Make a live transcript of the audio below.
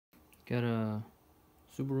Got a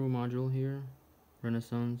Subaru module here,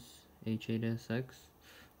 Renesas H8SX.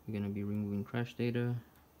 We're going to be removing crash data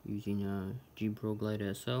using a Gprog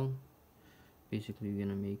Lite SL. Basically, you're going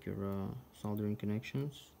to make your soldering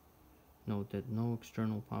connections. Note that no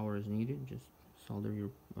external power is needed, just solder your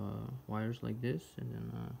wires like this and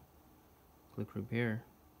then click repair.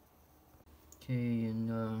 Okay,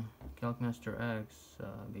 in CalcMaster X,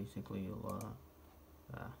 basically you'll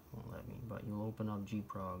won't let me, but you'll open up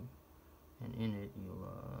Gprog, and in it you'll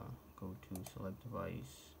go to select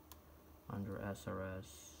device. Under SRS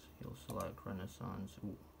you'll select Renesas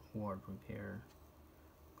Ward Repair,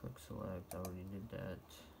 click select. I already did that.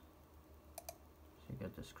 So you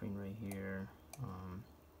got the screen right here.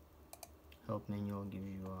 Help manual gives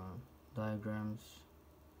you diagrams,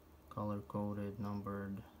 color coded,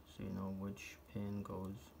 numbered, so you know which pin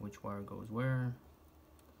goes, which wire goes where.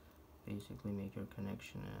 Basically make your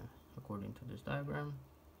connection according to this diagram,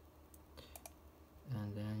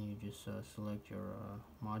 and then you just select your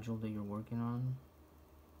module that you're working on.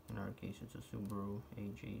 In our case it's a Subaru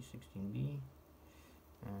H8SX,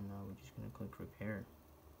 and we're just going to click repair.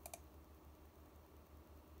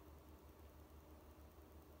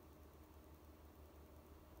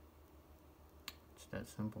 It's that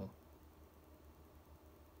simple.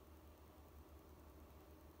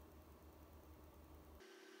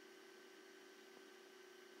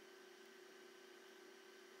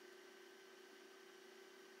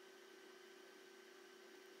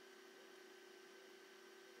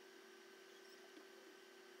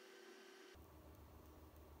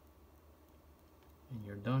 And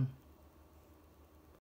you're done.